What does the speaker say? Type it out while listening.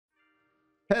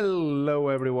Hello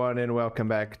everyone and welcome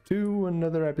back to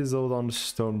another episode on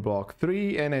Stoneblock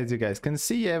 3, and as you guys can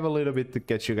see, I have a little bit to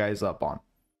catch you guys up on.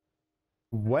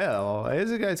 Well, as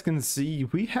you guys can see,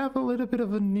 we have a little bit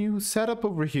of a new setup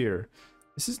over here.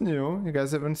 This is new, you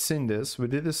guys haven't seen this. We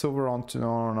did this over on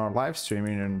our live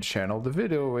streaming channel. The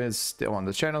video is still on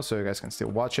the channel, so you guys can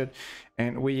still watch it.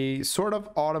 And we sort of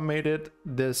automated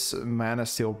this mana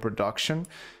steel production.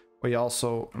 We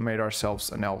also made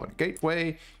ourselves an elven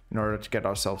gateway in order to get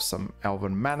ourselves some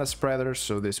elven mana spreaders,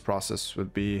 so this process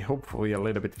would be hopefully a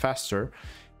little bit faster.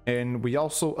 And we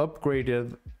also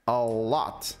upgraded a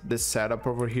lot this setup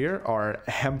over here, our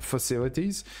hemp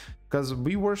facilities, because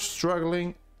we were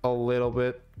struggling a little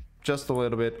bit, just a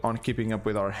little bit, on keeping up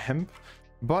with our hemp.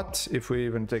 But if we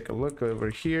even take a look over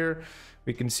here,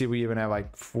 we can see we even have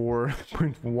like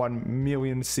 4.1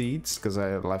 million seeds, because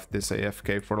I left this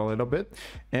AFK for a little bit.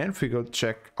 And if we go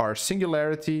check our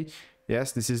singularity,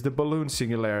 yes, this is the balloon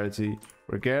singularity.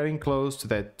 We're getting close to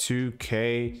that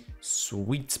 2k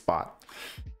sweet spot.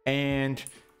 And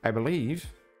I believe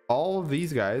all of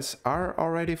these guys are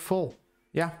already full.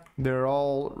 Yeah, they're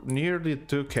all nearly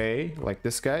 2k, like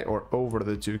this guy, or over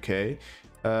the 2k.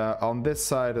 On this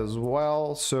side as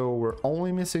well, so we're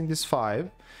only missing these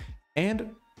 5.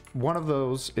 And one of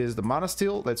those is the mana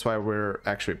steel. That's why we're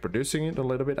actually producing it a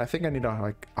little bit. I think I need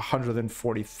like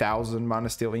 140,000 mana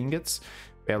steel ingots.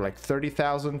 We have like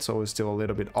 30,000, so it's still a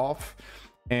little bit off.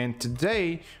 And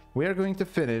today we are going to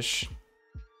finish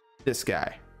this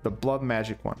guy, the blood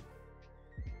magic one.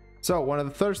 So one of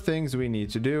the first things we need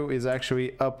to do is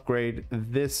actually upgrade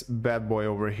this bad boy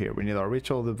over here. We need our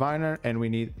ritual diviner and we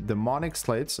need demonic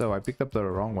slates. Oh, I picked up the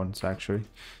wrong ones actually.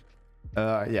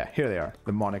 Yeah, here they are,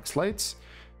 demonic slates.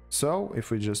 So if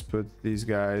we just put these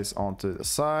guys onto the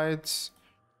sides,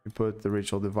 we put the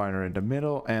ritual diviner in the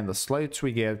middle, and the slates,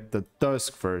 we get the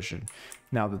dusk version.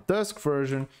 Now the dusk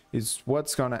version is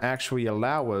what's gonna actually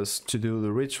allow us to do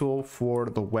the ritual for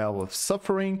the well of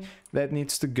suffering that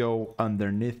needs to go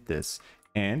underneath this.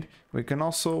 And we can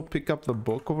also pick up the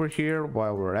book over here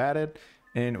while we're at it,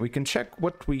 and we can check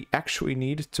what we actually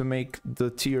need to make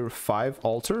the tier 5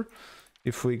 altar.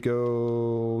 If we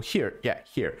go here, yeah,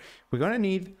 here, we're gonna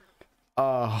need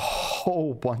a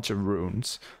whole bunch of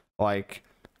runes, like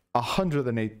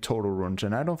 108 total runes,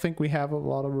 and I don't think we have a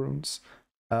lot of runes.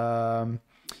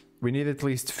 We need at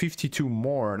least 52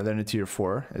 more than a tier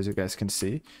 4, as you guys can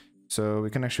see. So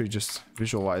we can actually just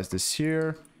visualize this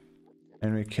here,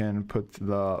 and we can put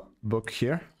the book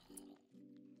here.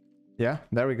 Yeah,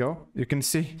 there we go. You can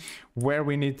see where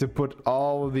we need to put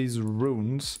all of these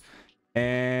runes,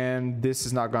 and this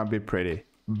is not gonna be pretty,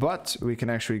 but we can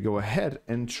actually go ahead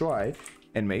and try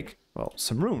and make, well,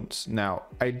 some runes. Now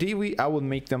ideally I would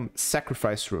make them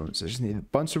sacrifice runes. I just need a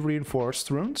bunch of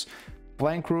reinforced runes.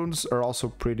 Blank runes are also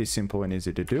pretty simple and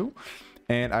easy to do.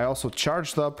 And I also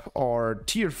charged up our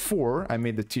tier 4. I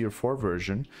made the tier 4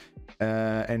 version,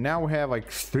 and now we have like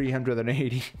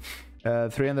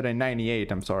 398,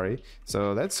 I'm sorry,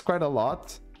 so that's quite a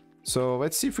lot. So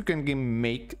let's see if we can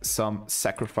make some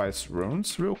sacrifice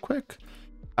runes real quick.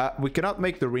 We cannot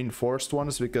make the reinforced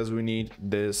ones because we need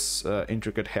this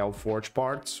intricate Hellforge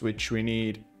parts, which we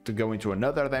need to go into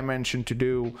another dimension to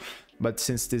do. But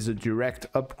since this is a direct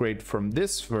upgrade from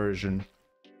this version,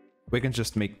 we can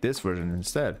just make this version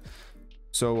instead.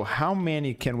 So how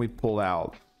many can we pull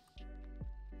out?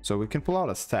 So we can pull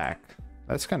out a stack.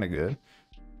 That's kind of good.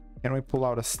 Can we pull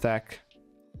out a stack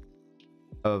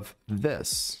of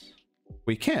this?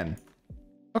 We can.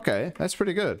 Okay, that's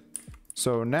pretty good.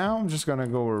 So now I'm just gonna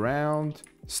go around,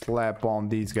 slap on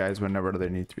these guys whenever they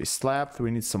need to be slapped. We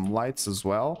need some lights as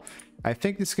well. I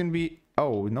think this can be,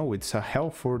 oh no, it's a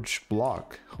Hellforge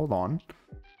block. Hold on.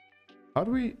 How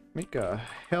do we make a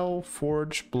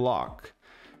Hellforge block?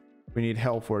 We need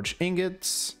Hellforge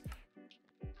ingots,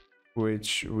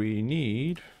 which we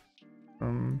need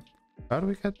from, how do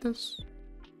we get this?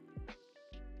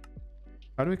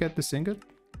 How do we get this ingot?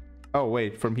 Oh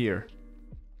wait, from here,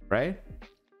 right?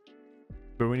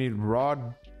 But we need raw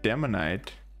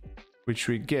demonite, which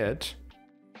we get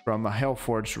from a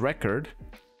Hellforge record,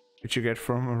 which you get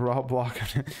from a raw block.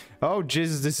 Oh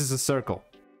Jesus, this is a circle.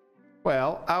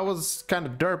 Well, I was kind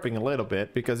of derping a little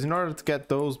bit, because in order to get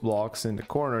those blocks in the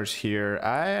corners here,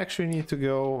 I actually need to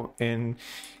go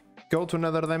to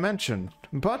another dimension.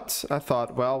 But I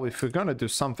thought, well, if we're gonna do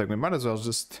something, we might as well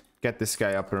just get this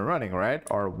guy up and running, right?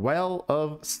 Our well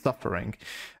of suffering.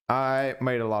 I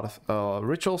made a lot of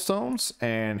ritual stones,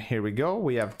 and here we go.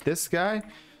 We have this guy,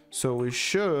 so we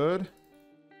should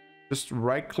just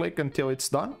right click until it's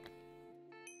done.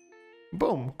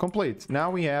 Boom, complete.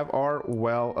 Now we have our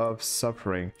well of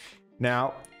suffering.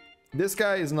 Now This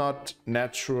guy is not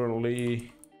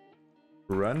naturally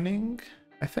running,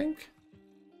 I think,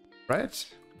 right?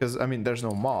 Because I mean there's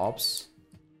no mobs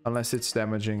unless it's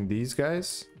damaging these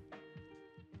guys.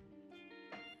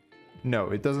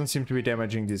 No, it doesn't seem to be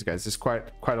damaging these guys. It's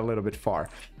quite a little bit far.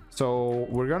 So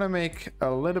we're gonna make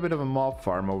a little bit of a mob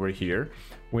farm over here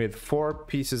with 4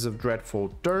 pieces of dreadful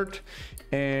dirt,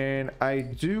 and I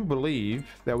do believe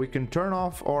that we can turn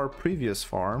off our previous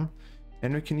farm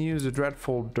and we can use the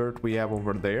dreadful dirt we have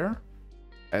over there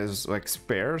as like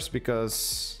spares,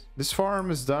 because this farm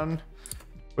is done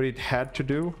what it had to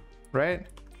do, right?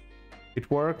 It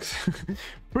works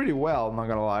pretty well, I'm not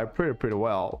gonna lie, pretty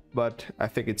well, but I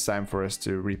think it's time for us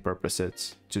to repurpose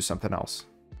it to something else.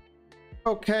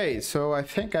 Okay, so I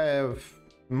think I have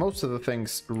most of the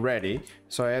things ready.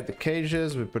 So I have the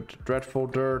cages, we put the dreadful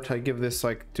dirt, I give this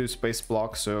like 2 space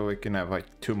blocks so we can have like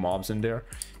 2 mobs in there.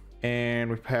 And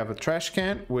we have a trash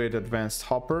can with advanced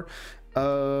hopper.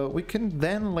 We can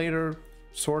then later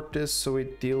sort this so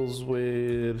it deals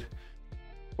with,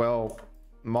 well,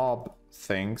 mob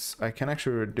things. I can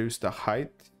actually reduce the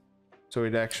height so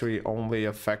it actually only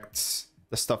affects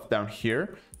the stuff down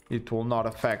here. It will not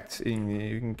affect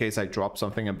in case I drop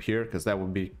something up here, because that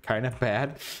would be kind of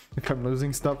bad if I'm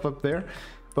losing stuff up there.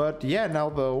 But yeah, now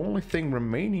the only thing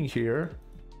remaining here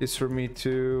is for me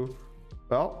to,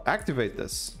 well, activate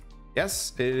this.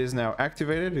 Yes, it is now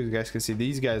activated. You guys can see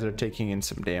these guys are taking in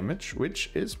some damage,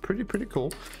 which is pretty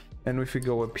cool. And if we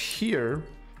go up here,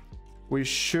 we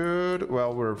should,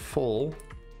 well, we're full.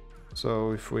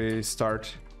 So if we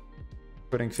start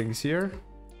putting things here,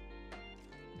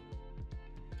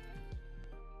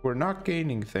 we're not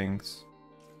gaining things.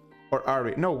 Or are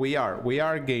we? No, we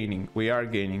are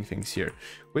gaining things here,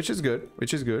 which is good,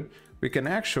 We can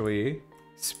actually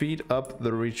speed up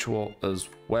the ritual as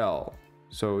well.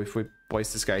 So if we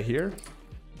place this guy here,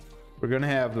 we're gonna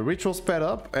have the ritual sped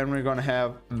up, and we're gonna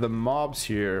have the mobs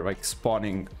here like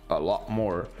spawning a lot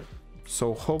more.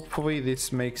 So hopefully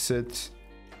this makes it,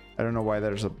 I don't know why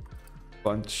there's a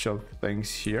bunch of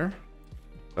things here,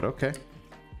 but okay.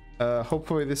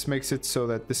 Hopefully this makes it so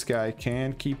that this guy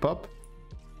can keep up.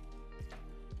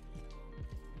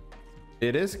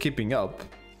 It is keeping up.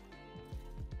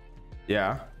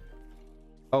 Yeah.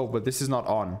 Oh, but this is not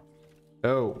on.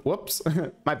 Oh, whoops.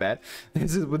 My bad.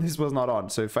 This was not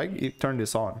on. So if I turn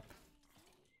this on.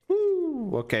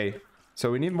 Woo, okay.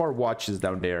 So we need more watches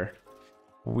down there.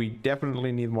 We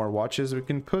definitely need more watches. We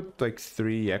can put like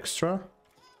 3 extra,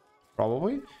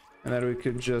 probably. And then we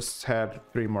could just add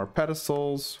 3 more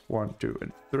pedestals, 1, 2,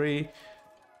 and 3.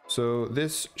 So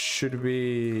this should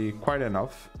be quite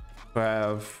enough to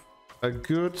have a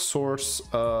good source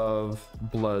of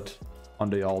blood on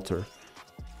the altar.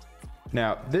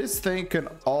 Now, this thing can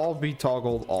all be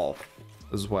toggled off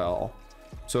as well.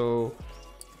 So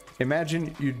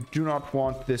imagine you do not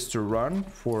want this to run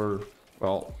for,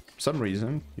 well, some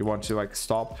reason. You want to like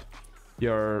stop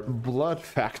your blood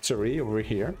factory over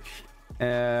here.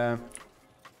 I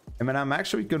mean, I'm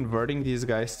actually converting these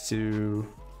guys to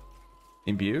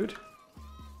imbued.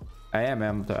 I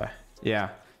am yeah.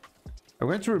 I'm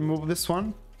going to remove this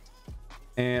one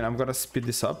and I'm gonna speed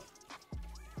this up.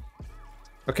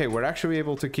 Okay, we're actually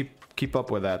able to keep up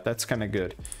with that. That's kind of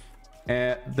good.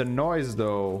 The noise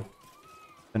though,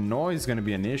 the noise is gonna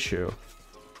be an issue.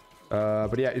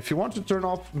 But yeah, if you want to turn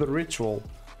off the ritual,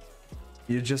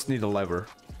 you just need a lever.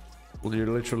 You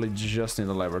literally just need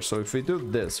a lever. So if we do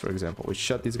this, for example, we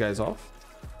shut these guys off,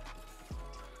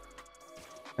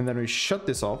 and then we shut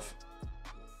this off,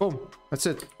 boom, that's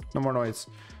it, no more noise.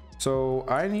 So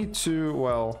I need to,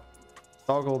 well,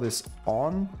 toggle this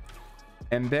on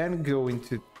and then go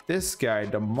into this guy,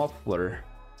 the muffler,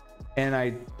 and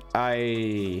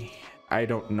I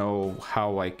don't know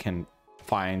how I can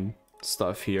find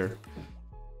stuff here.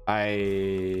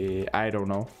 I don't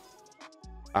know.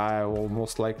 I will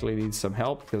most likely need some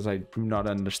help because I do not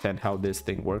understand how this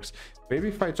thing works. Maybe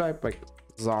if I type like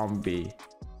zombie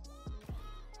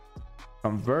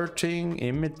converting,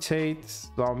 imitate,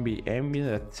 zombie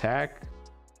ambient attack,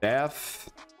 death,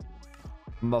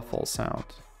 muffle sound.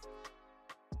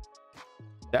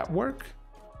 That work?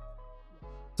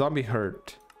 Zombie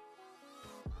hurt.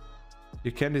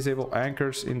 You can disable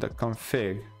anchors in the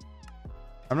config.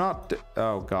 I'm not,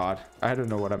 oh god, I don't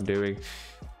know what I'm doing.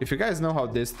 If you guys know how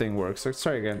this thing works, let's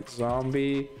try again.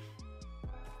 Zombie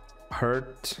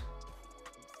hurt.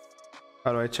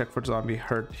 How do I check for zombie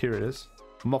hurt? Here it is.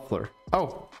 Muffler.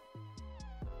 Oh,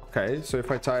 okay. So if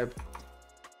I type,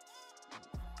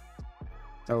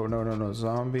 oh no,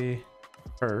 zombie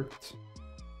hurt,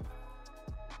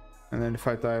 and then if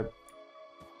I type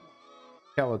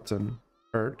skeleton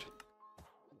hurt,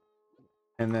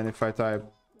 And then if I type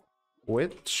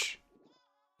which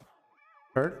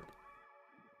hurt.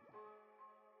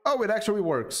 Oh, it actually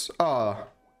works.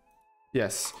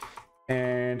 Yes.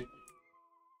 And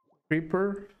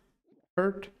creeper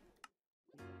hurt.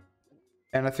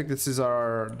 And I think these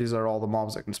are all the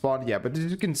mobs that can spawn. Yeah, but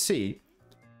as you can see,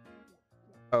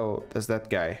 oh, there's that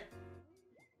guy.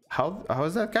 How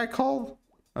is that guy called?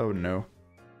 Oh no.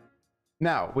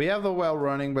 Now we have the well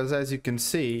running, but as you can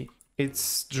see,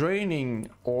 it's draining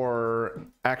our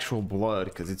actual blood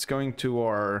because it's going to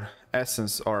our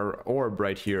essence, our orb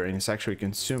right here, and it's actually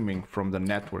consuming from the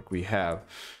network we have.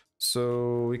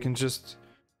 So we can just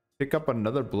pick up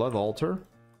another blood altar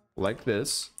like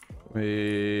this.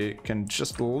 We can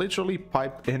just literally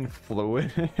pipe in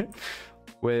fluid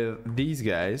with these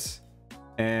guys,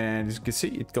 and as you can see,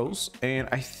 it goes. And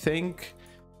I think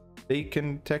they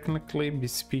can technically be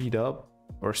speed up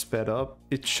or sped up.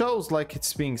 It shows like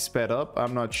it's being sped up.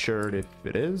 I'm not sure if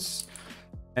it is.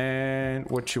 And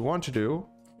what you want to do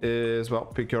is, well,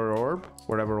 pick your orb,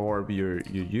 whatever orb you're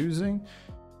using,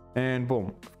 and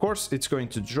boom. Of course it's going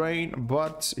to drain,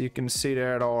 but you can see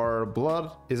that our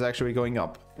blood is actually going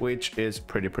up, which is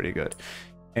pretty good.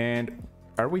 And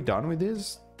are we done with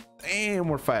this? Damn,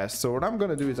 we're fast. So what I'm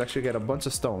gonna do is actually get a bunch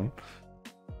of stone,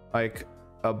 like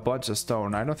a bunch of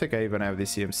stone. I don't think I even have the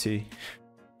CMC.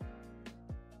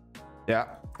 Yeah,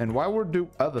 and while we're doing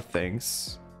other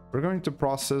things, we're going to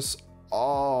process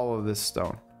all of this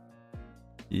stone.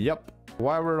 Yep.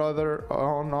 While we're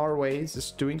on our ways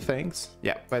just doing things,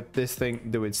 yeah, but this thing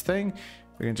do its thing.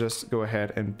 We can just go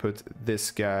ahead and put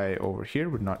this guy over here.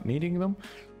 We're not needing them,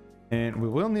 and we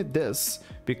will need this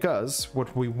because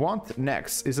what we want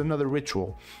next is another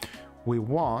ritual. We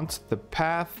want the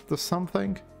path to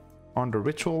something on the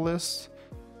ritual list,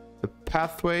 the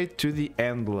pathway to the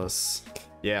endless.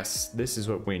 Yes, this is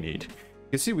what we need.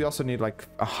 You see, we also need like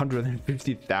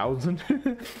 150,000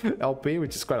 LP,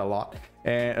 which is quite a lot,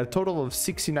 and a total of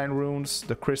 69 runes.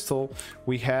 The crystal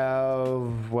we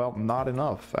have, well, not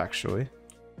enough actually.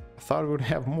 I thought we would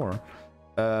have more.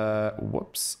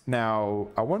 Whoops. Now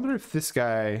I wonder if this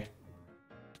guy,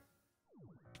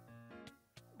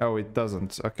 oh, it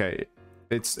doesn't. Okay,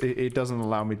 it doesn't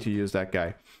allow me to use that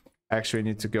guy. I actually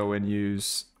need to go and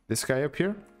use this guy up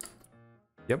here.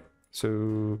 Yep.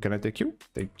 So can I take you?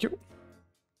 Thank you.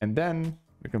 And then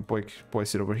we can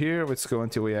place it over here. Let's go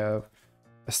until we have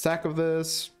a stack of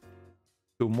this.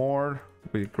 2 more.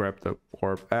 We grab the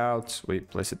orb out. We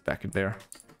place it back in there.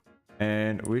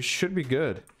 And we should be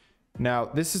good. Now,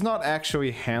 this is not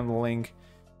actually handling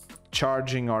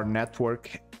charging our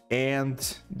network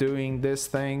and doing this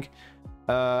thing.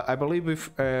 I believe if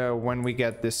when we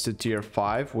get this to tier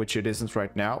 5, which it isn't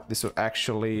right now, this will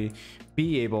actually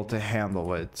be able to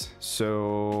handle it.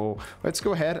 So let's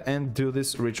go ahead and do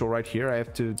this ritual right here. I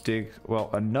have to dig, well,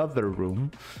 another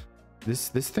room. This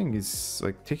thing is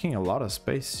like taking a lot of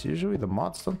space. Usually the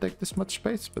mods don't take this much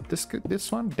space, but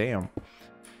this one, damn.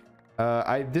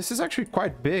 This is actually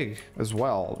quite big as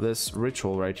well, this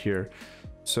ritual right here.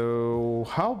 So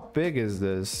how big is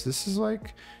this? This is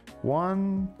like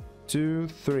 1, 2,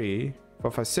 3,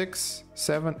 4, 5, 6,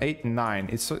 7, 8, 9.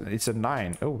 It's a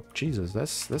 9. Oh Jesus,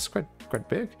 that's quite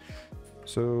big.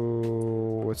 So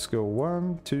let's go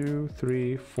 1, 2,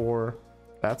 3, 4.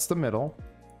 That's the middle.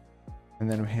 And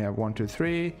then we have 1, 2,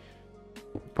 3.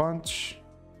 Punch,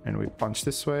 and we punch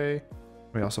this way.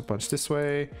 We also punch this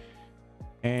way,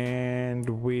 and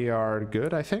we are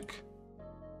good, I think.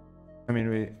 I mean,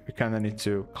 we kind of need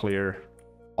to clear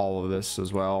all of this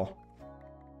as well,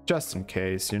 just in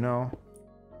case, you know,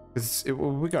 because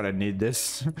we're gonna need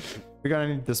this. We're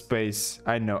gonna need the space.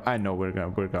 I know we're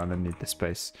gonna need the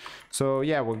space. So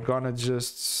yeah, we're gonna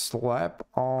just slap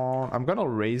on. I'm gonna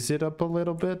raise it up a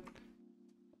little bit.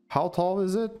 How tall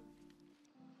is it?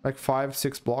 Like 5,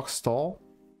 6 blocks tall.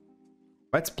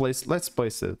 Let's place it.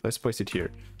 Let's place it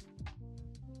here.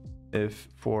 If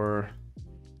for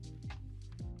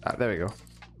there we go.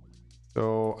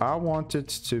 So I want it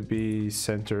to be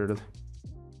centered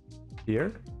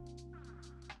here.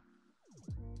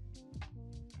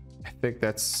 I think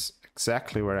that's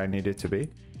exactly where I need it to be.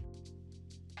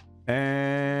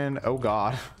 And oh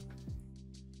god,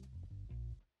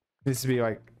 needs to be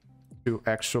like 2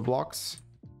 extra blocks.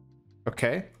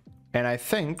 Okay, and I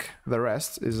think the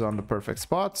rest is on the perfect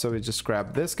spot. So we just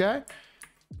grab this guy,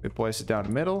 we place it down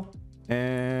the middle,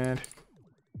 and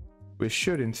we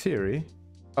should, in theory,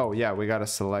 oh yeah, we gotta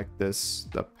select this,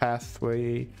 the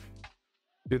pathway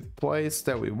to the place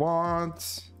that we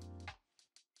want.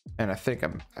 And I think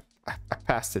I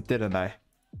passed it, didn't I?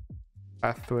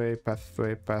 Pathway.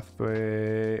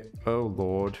 Oh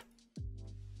lord.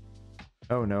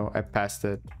 Oh no, I passed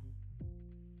it.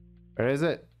 Where is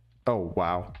it? Oh,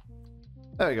 wow.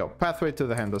 There we go. Pathway to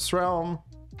the Handless Realm.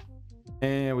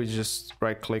 And we just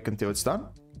right click until it's done.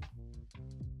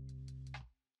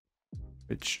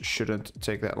 Which shouldn't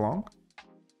take that long.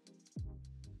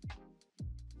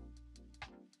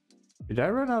 Did I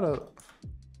run out of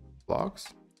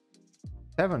blocks?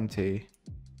 70.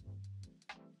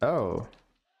 Oh.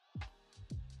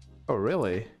 Oh,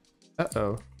 really?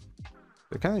 Uh-oh.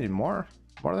 We kind of need more.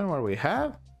 More than what we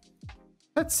have?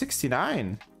 That's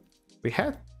 69. We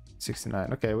had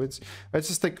 69. Okay, let's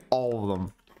just take all of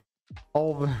them.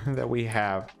 All of them that we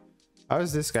have. How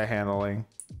is this guy handling?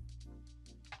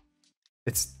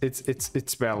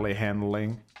 It's barely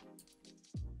handling.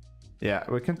 Yeah,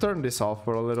 we can turn this off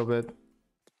for a little bit.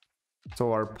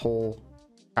 So our pool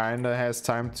kinda has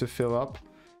time to fill up.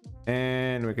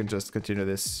 And we can just continue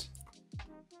this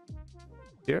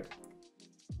here.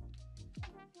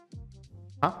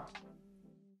 Huh?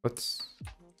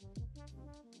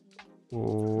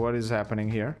 What is happening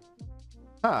here?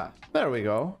 Ah, there we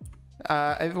go.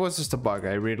 It was just a bug.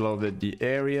 I reloaded the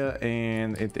area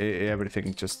and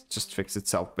everything just fixed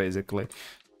itself basically.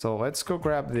 So let's go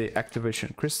grab the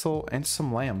activation crystal and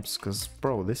some lamps, because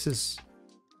bro, this is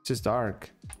just dark.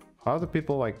 How do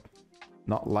people like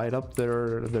not light up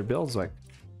their builds? Like,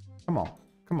 come on,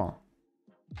 come on.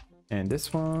 And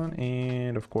this one,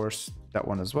 and of course that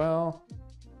one as well.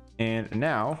 And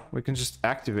now we can just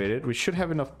activate it. We should have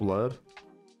enough blood.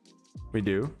 We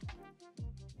do.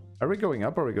 Are we going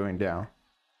up or are we going down?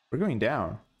 We're going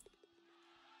down.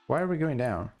 Why are we going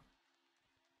down?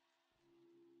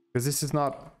 Because this is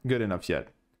not good enough yet.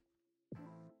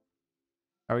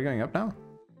 Are we going up now?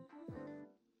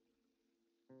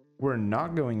 We're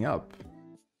not going up.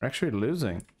 We're actually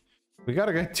losing. We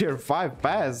gotta get tier 5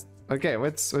 fast. Okay,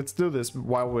 let's do this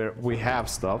while we have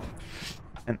stuff.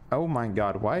 And oh my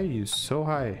god, why are you so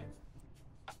high?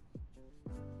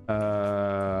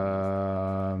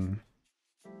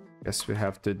 Guess we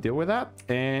have to deal with that.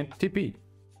 And TP.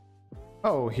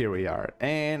 Oh, here we are.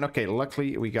 And okay,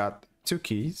 luckily we got 2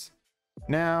 keys.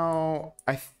 Now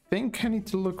I think I need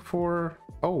to look for.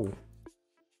 Oh,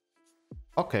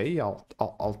 okay. I'll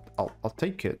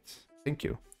take it. Thank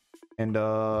you. And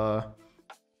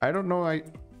I don't know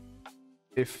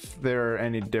if they're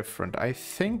any different. I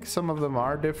think some of them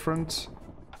are different.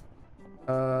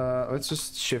 Let's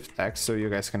just shift X so you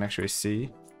guys can actually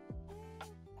see.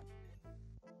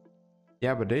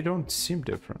 Yeah, but they don't seem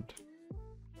different.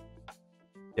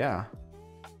 Yeah.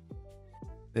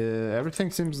 Everything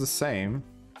seems the same.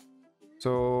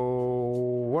 So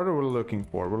what are we looking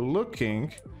for? We're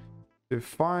looking to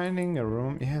finding a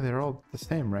room. Yeah, they're all the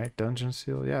same, right? Dungeon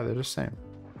seal. Yeah, they're the same.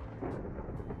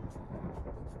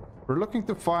 We're looking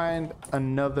to find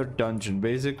another dungeon.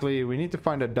 Basically, we need to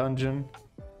find a dungeon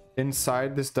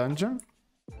inside this dungeon,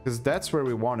 because that's where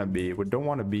we want to be. We don't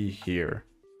want to be here.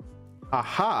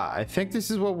 Aha, I think this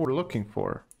is what we're looking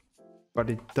for, but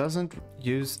it doesn't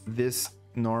use this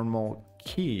normal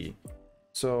key.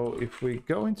 So if we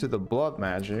go into the blood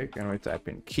magic and we type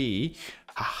in key,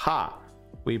 aha,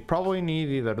 we probably need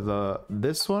either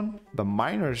this one, the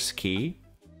miner's key,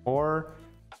 or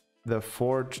the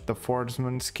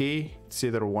forgeman's key. It's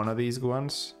either one of these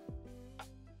ones.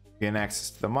 Gain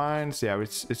access to the mines. Yeah,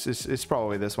 it's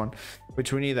probably this one,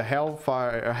 which we need a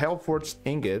hellforged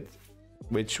ingot,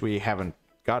 which we haven't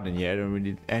gotten yet. And we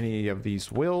need any of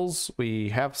these wills. We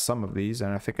have some of these,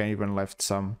 and I think I even left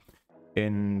some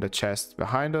in the chest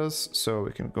behind us, so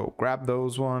we can go grab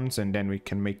those ones and then we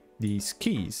can make these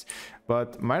keys.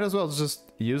 But might as well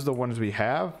just use the ones we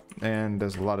have, and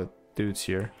there's a lot of dudes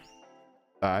here.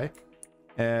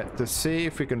 To see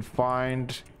if we can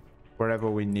find wherever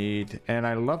we need. And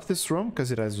I love this room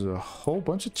because it has a whole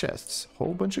bunch of chests,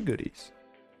 whole bunch of goodies.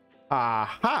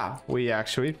 Aha, we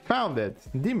actually found it.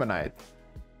 Demonite.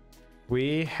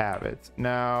 We have it.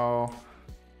 Now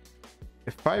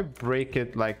if I break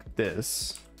it like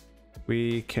this,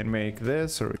 we can make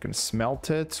this, or we can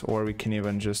smelt it, or we can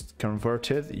even just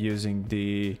convert it using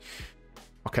the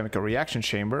chemical reaction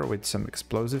chamber with some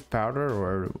explosive powder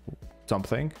or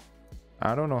something.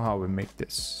 I don't know how we make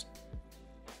this.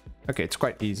 Okay, it's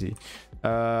quite easy.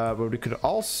 But we could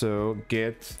also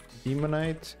get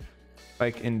demonite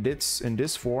like in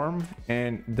this form.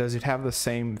 And does it have the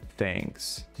same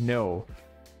things? No,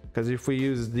 because if we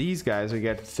use these guys, we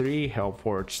get 3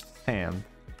 hellforged sand.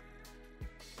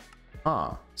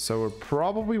 So we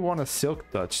probably want to silk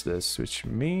touch this, which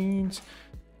means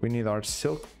we need our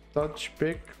silk touch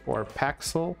pick or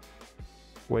paxel,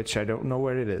 which I don't know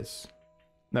where it is.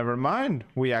 Never mind,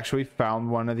 we actually found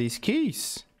one of these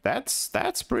keys.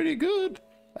 That's pretty good.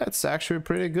 That's actually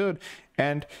pretty good.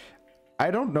 And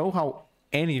I don't know how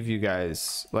any of you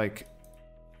guys like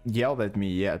yelled at me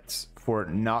yet for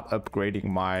not upgrading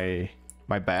my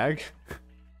bag.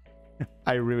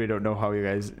 I really don't know how you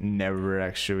guys never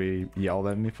actually yelled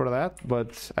at me for that,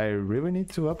 but I really need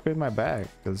to upgrade my bag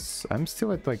because I'm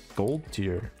still at like gold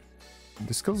tier.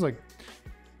 This goes like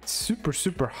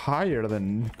super higher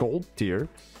than gold tier.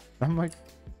 I'm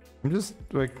just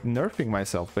like nerfing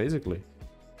myself basically.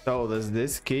 So does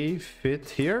this key fit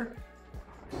here?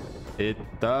 It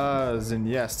does, and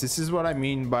yes, this is what I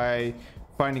mean by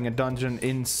finding a dungeon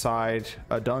inside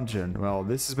a dungeon. Well,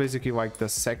 this is basically like the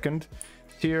second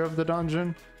tier of the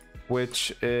dungeon,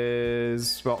 which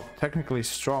is, well, technically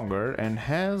stronger and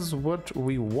has what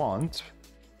we want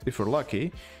if we're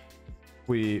lucky.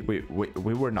 We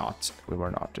were not,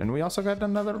 and we also got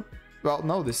another, well,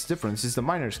 no, this is different. This is the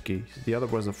miner's key. The other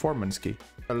was the foreman's key.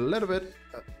 A little bit.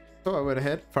 So I went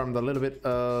ahead, farmed a little bit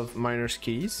of miner's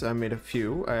keys. I made a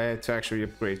few. I had to actually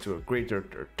upgrade to a greater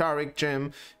Tartaric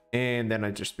gem, and then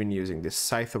I just been using this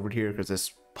scythe over here because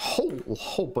there's a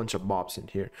whole bunch of mobs in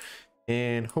here,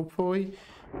 and hopefully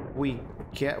we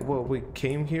get what we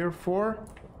came here for.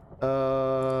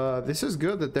 This is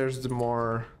good that there's the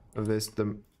more of this,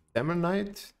 the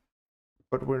Demonite,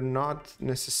 but we're not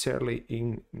necessarily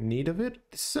in need of it.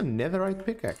 This is a netherite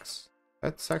pickaxe.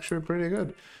 That's actually pretty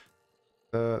good.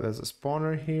 There's a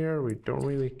spawner here. We don't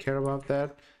really care about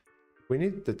that. We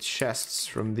need the chests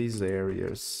from these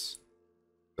areas.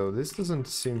 So this doesn't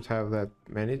seem to have that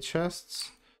many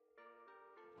chests.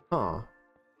 Huh.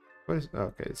 What is,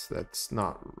 okay, so that's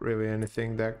not really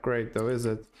anything that great though, is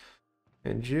it?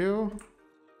 And you?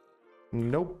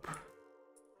 Nope.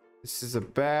 This is a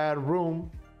bad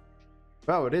room.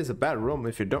 Well, it is a bad room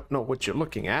if you don't know what you're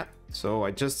looking at. So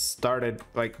I just started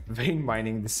like vein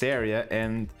mining this area,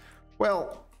 and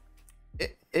well,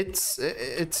 it's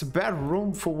a bad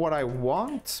room for what I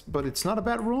want, but it's not a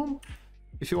bad room.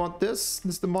 If you want this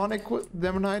demonic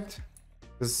demonite,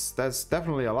 that's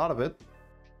definitely a lot of it.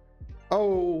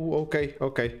 Oh, okay,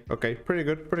 pretty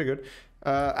good.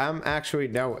 I'm actually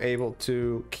now able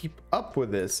to keep up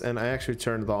with this, and I actually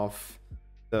turned off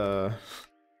the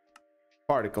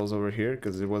particles over here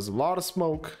because it was a lot of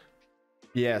smoke.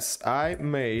 Yes, I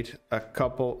made a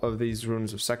couple of these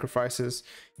runes of sacrifices,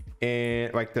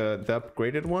 and like the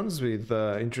upgraded ones with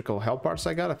the integral hell parts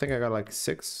I think I got like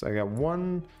 6. I got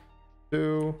 1,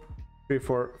 2, 3,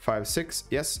 4, 5, 6.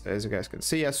 Yes, as you guys can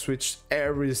see, I switched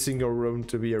every single rune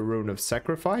to be a rune of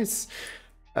sacrifice,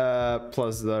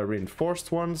 plus the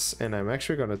reinforced ones, and I'm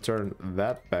actually gonna turn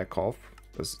that back off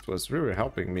because it was really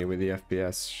helping me with the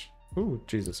FPS. Ooh,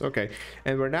 Jesus. Okay,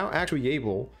 and we're now actually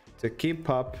able to keep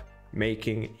up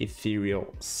making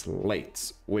ethereal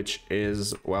slates, which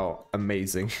is, well,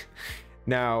 amazing.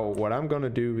 Now what I'm gonna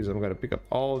do is I'm gonna pick up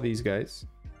all these guys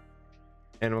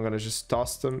and I'm gonna just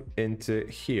toss them into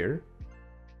here,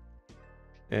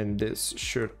 and this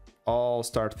should all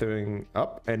start filling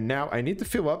up. And now I need to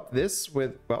fill up this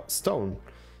with, well, stone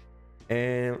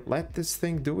and let this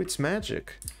thing do its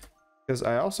magic, because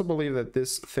I also believe that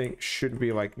this thing should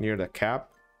be like near the cap.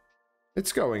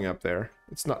 It's going up there.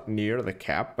 It's not near the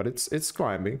cap, but it's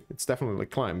climbing. It's definitely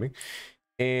climbing.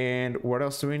 And what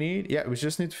else do we need? Yeah, we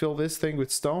just need to fill this thing with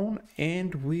stone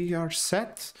and we are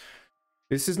set.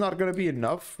 This is not going to be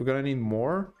enough. We're going to need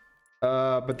more.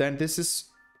 But then this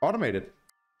is automated.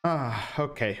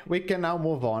 Okay. We can now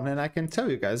move on and I can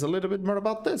tell you guys a little bit more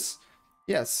about this.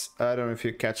 Yes, I don't know if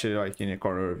you catch it like in the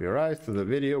corner of your eye through the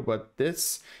video, but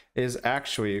this is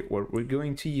actually what we're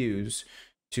going to use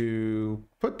to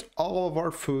put all of our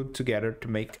food together to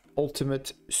make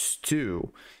ultimate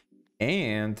stew.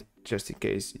 And just in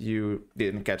case you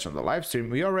didn't catch on the live stream,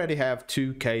 we already have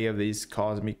 2k of these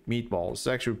cosmic meatballs. It's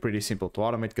actually pretty simple to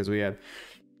automate because we had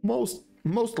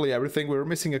mostly everything. We were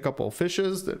missing a couple of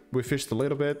fishes that we fished a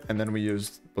little bit, and then we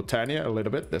used Botania a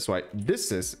little bit. That's why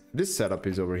this setup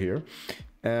is over here,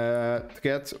 to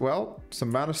get, well,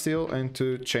 some mana steel and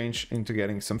to change into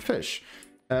getting some fish.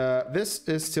 This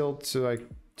is still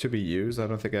to be used. I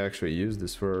don't think I actually used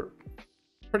this for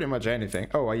pretty much anything.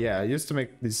 Oh yeah, I used to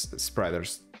make these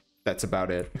spiders. That's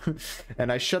about it.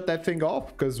 And I shut that thing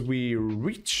off because we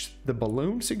reached the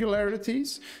balloon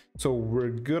singularities, so we're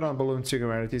good on balloon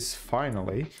singularities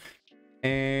finally.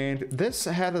 And this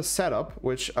had a setup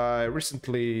which I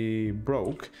recently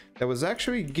broke that was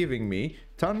actually giving me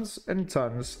tons and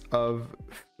tons of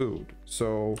food.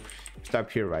 So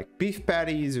type here like beef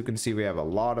patties. You can see we have a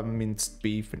lot of minced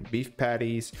beef and beef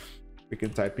patties. We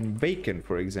can type in bacon,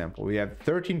 for example. We have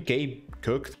 13k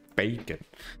cooked bacon.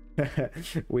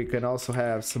 We can also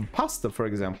have some pasta, for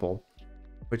example,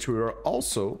 which we were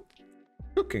also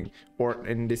cooking, or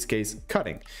in this case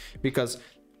cutting, because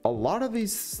a lot of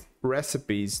these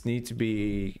recipes need to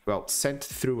be, well, sent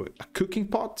through a cooking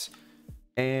pot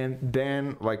and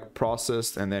then like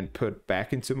processed and then put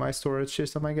back into my storage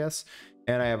system, I guess.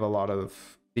 And I have a lot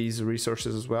of these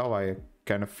resources as well. I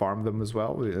kind of farm them as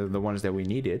well, the ones that we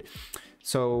needed.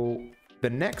 So the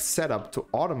next setup to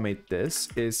automate this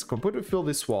is completely fill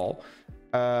this wall.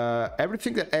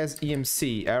 Everything that has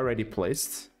EMC I already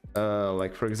placed.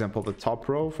 Like for example the top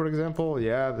row, for example,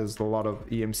 yeah, there's a lot of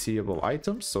EMCable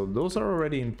items, so those are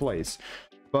already in place,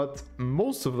 but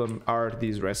most of them are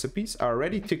these recipes. I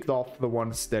already ticked off the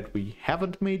ones that we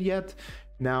haven't made yet.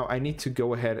 Now I need to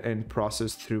go ahead and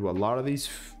process through a lot of these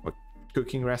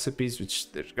cooking recipes,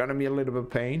 which there's gonna be a little bit of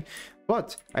pain,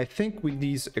 but I think with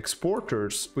these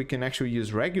exporters we can actually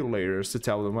use regulators to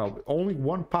tell them, well, only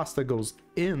one pasta goes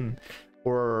in.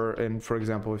 Or, and for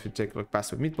example, if you take like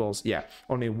pasta with meatballs, yeah,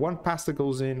 only one pasta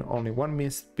goes in, only one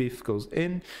minced beef goes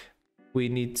in.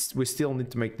 We still need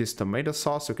to make this tomato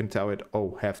sauce. You can tell it,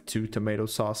 oh, have 2 tomato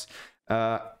sauce.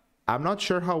 I'm not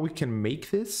sure how we can make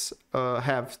this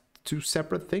have 2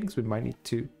 separate things. We might need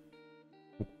to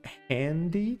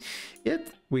handy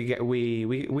it. We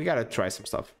gotta try some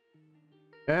stuff.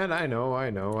 And I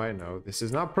know this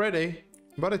is not pretty,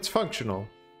 but it's functional.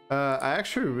 I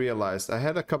actually realized I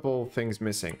had a couple things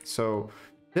missing. So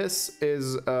this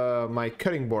is my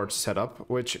cutting board setup,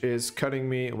 which is cutting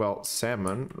me, well,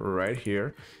 salmon right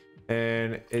here.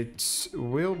 And it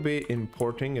will be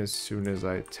importing as soon as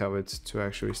I tell it to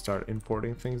actually start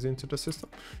importing things into the system.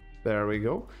 There we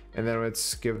go. And then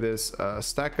let's give this a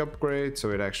stack upgrade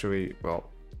so it actually, well,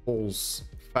 pulls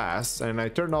fast. And I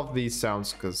turned off these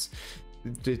sounds because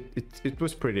it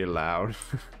was pretty loud.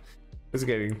 It's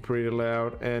getting pretty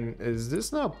loud. And is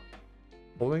this not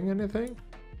pulling anything?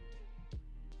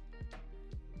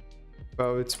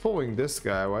 Well, it's pulling this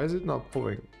guy. Why is it not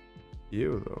pulling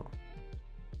you though?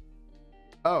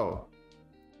 Oh,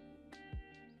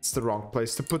 it's the wrong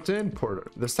place to put the importer,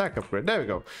 the stack upgrade. There we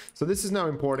go. So this is now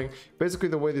importing. Basically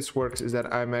the way this works is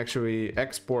that I'm actually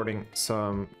exporting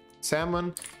some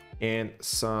salmon and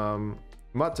some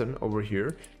mutton over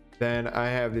here. Then I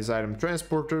have these item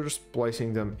transporters,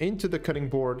 placing them into the cutting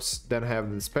boards. Then I have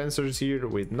the dispensers here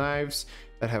with knives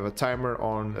that have a timer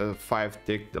on a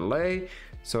 5-tick delay.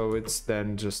 So it's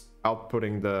then just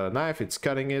outputting the knife, it's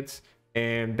cutting it.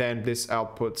 And then this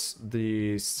outputs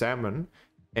the salmon.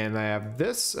 And I have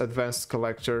this advanced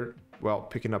collector, well,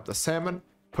 picking up the salmon,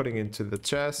 putting into the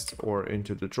chest or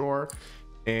into the drawer.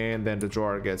 And then the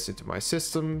drawer gets into my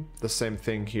system. The same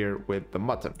thing here with the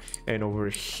mutton. And over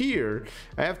here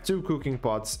I have 2 cooking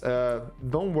pots.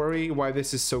 Don't worry why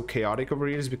this is so chaotic over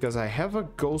here, is because I have a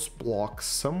ghost block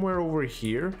somewhere over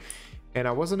here and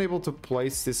I wasn't able to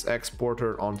place this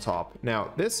exporter on top.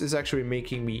 Now this is actually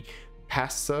making me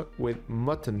pasta with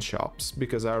mutton chops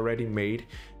because I already made,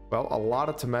 well, a lot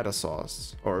of tomato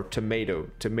sauce, or tomato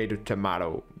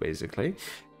basically.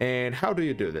 And how do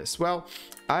you do this? Well,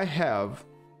 I have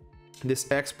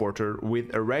this exporter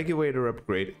with a regulator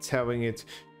upgrade telling it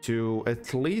to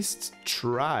at least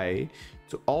try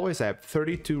to always have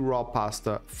 32 raw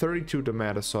pasta, 32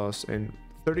 tomato sauce, and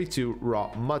 32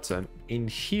 raw mutton in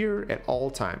here at all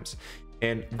times.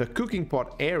 And the cooking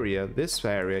pot area, this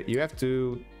area, you have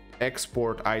to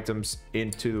export items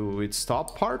into its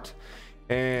top part,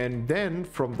 and then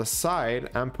from the side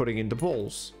I'm putting in the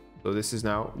bowls. So this is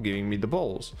now giving me the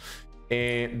bowls.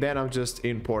 And then I'm just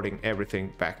importing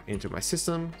everything back into my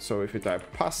system. So if you type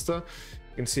pasta,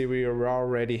 you can see we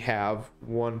already have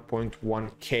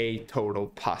 1.1k total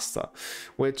pasta,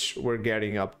 which we're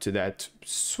getting up to that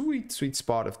sweet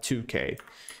spot of 2k.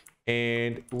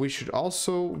 And we should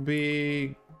also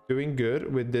be doing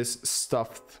good with this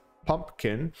stuffed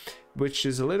pumpkin, which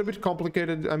is a little bit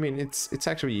complicated. I mean, it's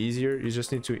actually easier. You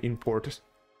just need to import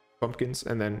pumpkins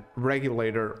and then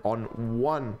regulator on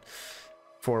one.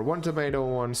 For 1 tomato,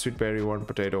 1 sweet berry, 1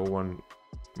 potato, 1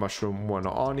 mushroom, 1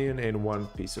 onion, and 1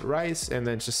 piece of rice, and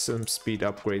then just some speed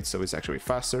upgrades so it's actually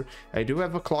faster. I do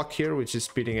have a clock here which is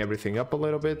speeding everything up a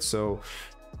little bit, so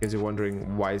because you're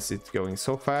wondering why is it going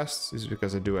so fast, it's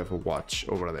because I do have a watch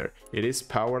over there. It is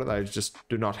powered, I just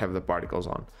do not have the particles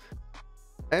on.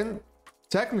 And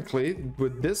technically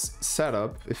with this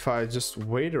setup, if I just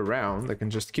wait around, I can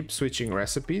just keep switching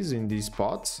recipes in these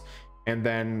pots, and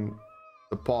then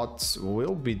the pots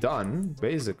will be done.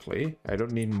 Basically I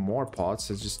don't need more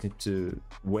pots, I just need to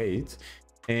wait.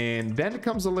 And then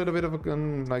comes a little bit of a,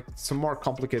 like some more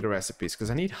complicated recipes,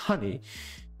 because I need honey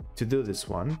to do this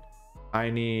one, I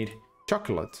need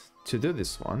chocolate to do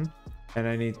this one, and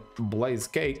I need blaze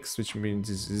cakes, which means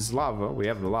this is lava. We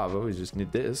have the lava, we just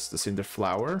need this, the cinder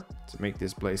flour to make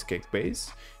this blaze cake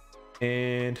base.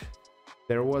 And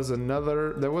there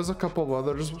was a couple of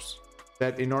others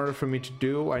that in order for me to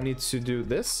do, I need to do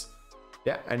this.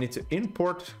 Yeah, I need to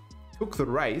import, cook the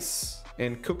rice,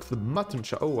 and cook the mutton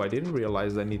chop. Oh, I didn't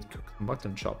realize I need to cook the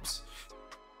mutton chops.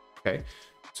 Okay,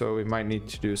 so we might need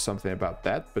to do something about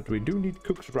that, but we do need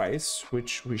cooked rice,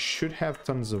 which we should have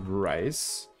tons of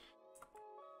rice.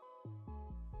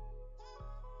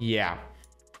 Yeah.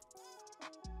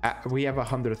 We have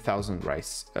 100,000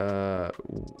 rice.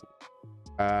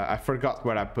 I forgot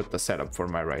where I put the setup for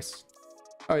my rice.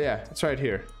 Oh yeah, it's right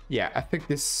here. Yeah, I think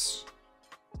this...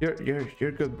 You're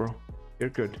good, bro. You're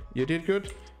good. You did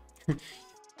good? You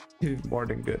did more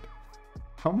than good.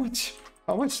 How much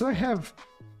do I have?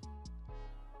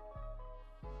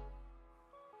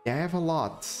 Yeah, I have a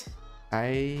lot.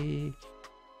 I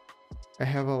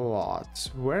have a lot.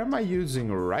 Where am I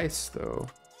using rice though?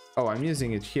 Oh, I'm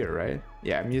using it here, right?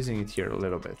 Yeah, I'm using it here a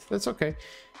little bit. That's okay.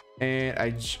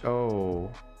 And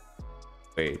oh,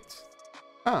 wait.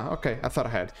 Ah, okay. I thought I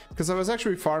had, because I was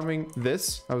actually farming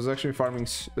this. I was actually farming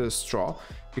straw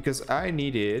because I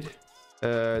needed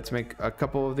to make a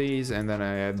couple of these, and then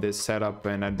I had this setup,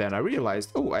 and then I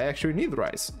realized, oh, I actually need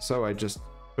rice. So I just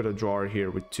put a drawer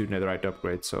here with 2 netherite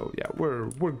upgrades. So yeah,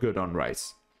 we're good on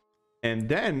rice. And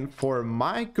then for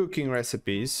my cooking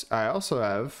recipes, I also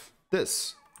have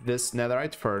this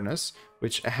netherite furnace,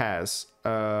 which has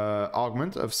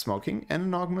augment of smoking and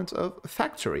an augment of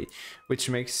factory, which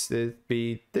makes it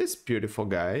be this beautiful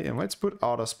guy. And let's put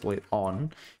auto split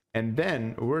on, and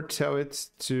then we'll tell it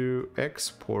to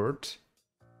export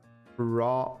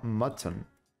raw mutton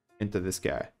into this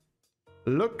guy.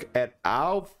 Look at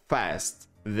how fast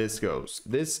this goes.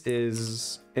 This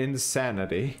is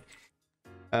insanity.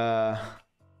 Yeah,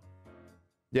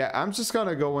 I'm just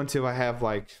gonna go until I have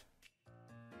like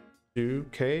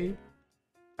 2k.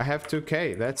 I have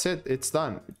 2k. That's it. It's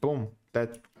done. Boom.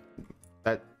 That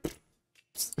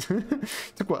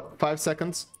took what, 5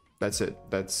 seconds? That's it.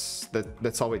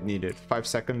 That's all it needed. 5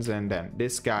 seconds, and then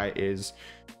this guy is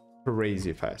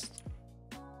crazy fast.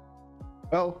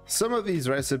 Well, some of these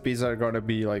recipes are gonna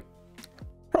be like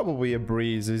probably a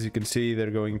breeze. As you can see, they're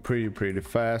going pretty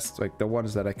fast. Like the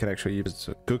ones that I can actually use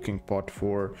a cooking pot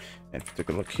for. And take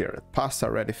a look here at pasta.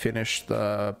 Already finished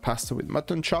the pasta with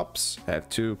mutton chops at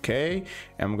 2k.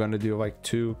 I'm gonna do like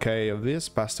 2k of this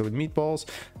pasta with meatballs.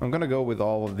 I'm gonna go with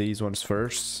all of these ones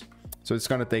first, so it's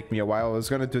gonna take me a while. I was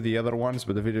gonna do the other ones,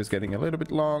 but the video is getting a little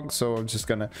bit long, so I'm just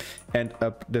gonna end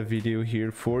up the video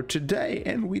here for today.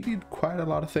 And we did quite a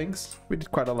lot of things.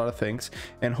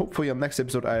 And hopefully on next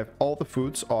episode I have all the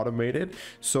foods automated,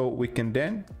 so we can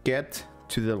then get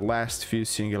to the last few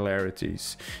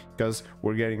singularities, because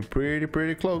we're getting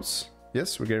pretty close.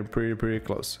 Yes, we're getting pretty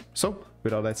close. So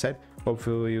with all that said,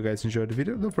 hopefully you guys enjoyed the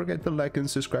video. Don't forget to like and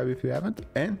subscribe if you haven't,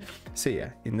 and see ya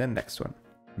in the next one.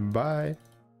 Bye.